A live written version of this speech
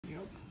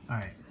All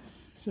right.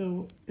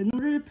 So in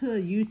order to put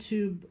a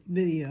YouTube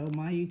video,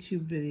 my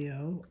YouTube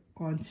video,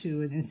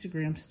 onto an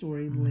Instagram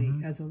story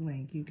link as a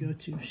link, you go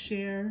to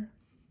share,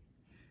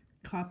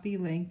 copy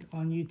link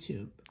on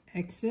YouTube,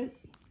 exit,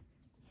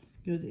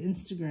 go to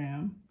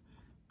Instagram,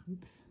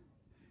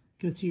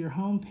 go to your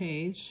home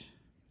page,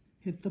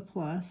 hit the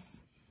plus,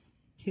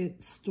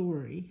 hit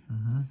story.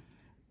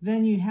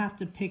 Then you have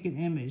to pick an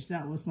image.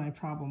 That was my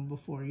problem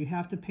before. You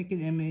have to pick an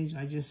image.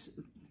 I just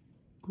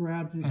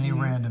grabbed an any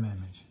image. random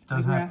image.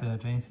 Doesn't have to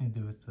have anything to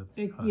do with the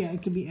post. Yeah,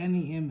 it could be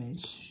any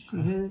image.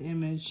 You hit an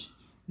image,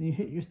 then you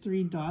hit your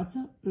three dots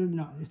up, or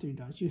not your three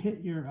dots. You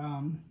hit your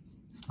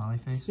smiley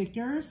face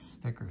stickers,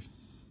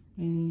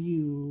 and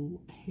you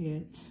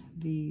hit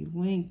the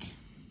link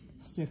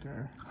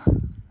sticker,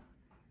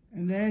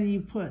 and then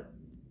you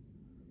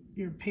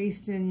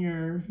paste in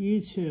your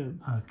YouTube.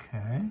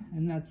 Okay.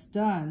 And that's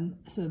done.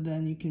 So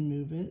then you can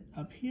move it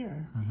up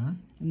here.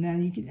 And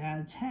then you can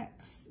add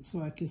text.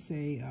 So I could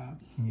say...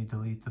 can you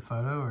delete the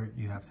photo, or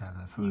you have to have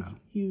that photo?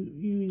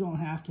 You don't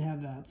have to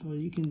have that photo.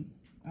 You can...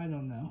 I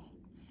don't know.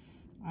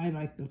 I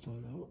like the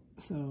photo.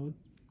 So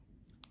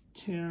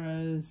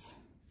Tara's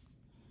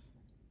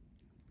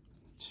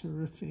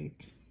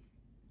terrific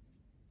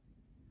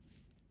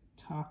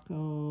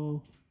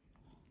taco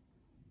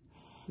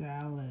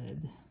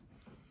salad.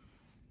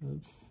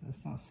 Oops,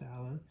 that's not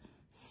salad.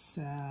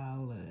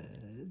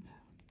 Salad.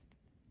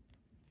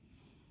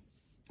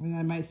 And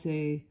I might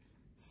say,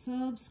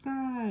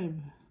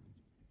 subscribe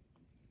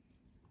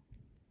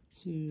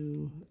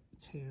to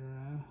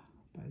Tara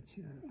by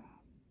Tara.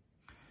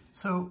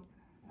 So,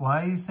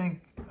 why do you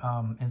think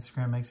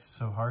Instagram makes it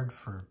so hard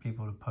for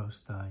people to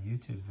post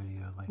YouTube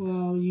video links?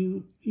 Well,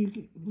 you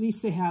at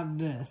least they have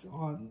this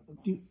on.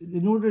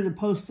 In order to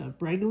post a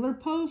regular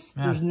post,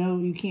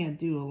 you can't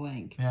do a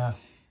link. Yeah.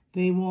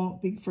 They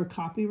won't be, for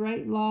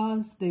copyright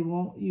laws, they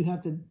won't, you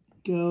have to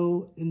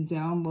go and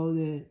download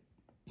it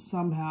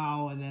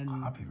somehow and then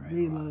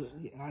reload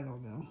it. I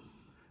don't know.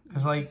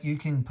 Because like you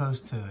can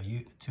post to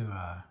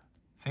a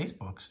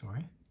Facebook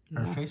story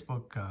or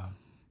Facebook I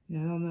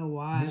don't know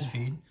why.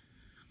 newsfeed.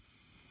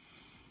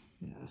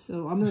 Yeah,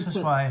 so I'm gonna This is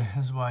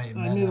why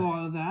I move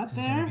all of that is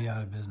there. gonna be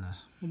out of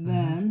business. And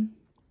then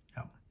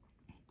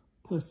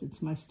post it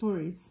to my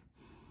stories.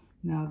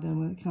 Now then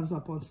when it comes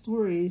up on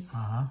stories,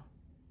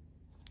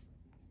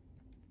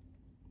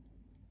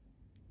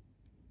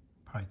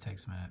 probably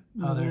takes a minute.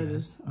 No, oh, there it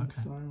is. I'm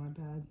Okay. sorry, my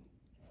bad.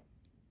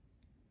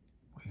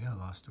 Well, you got a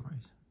lot of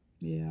stories.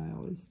 Yeah, I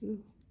always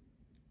do.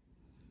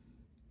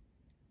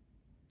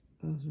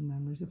 Those are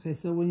memories. Okay,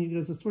 so when you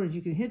go to storage,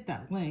 you can hit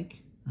that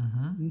link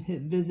and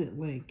hit visit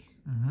link.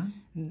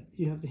 And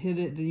you have to hit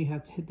it, then you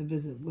have to hit the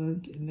visit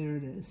link, and there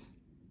it is.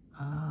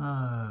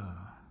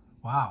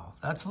 Wow,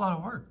 that's a lot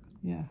of work.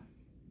 Yeah.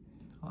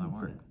 A lot of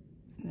work.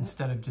 Yeah.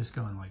 Instead of just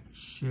going like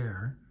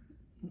share.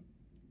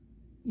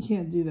 You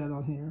can't do that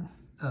on here.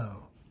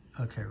 Oh,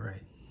 okay,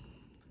 right.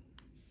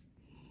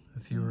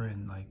 If you were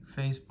in like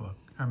Facebook,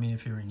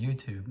 if you were in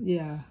YouTube.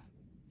 Yeah.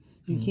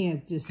 You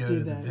can't just go do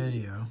to that. The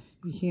video.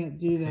 You can't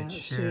do that.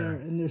 Share.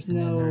 And there's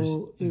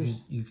no...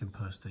 You can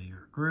post to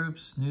your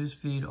groups,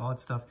 newsfeed, all that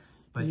stuff.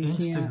 But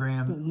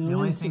Instagram, the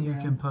only thing you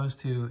can post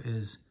to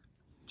is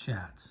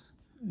chats.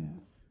 Yeah.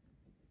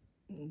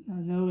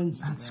 No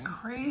Instagram. That's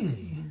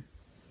crazy.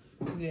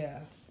 Yeah.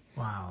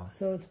 Wow.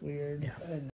 So it's weird. Yeah.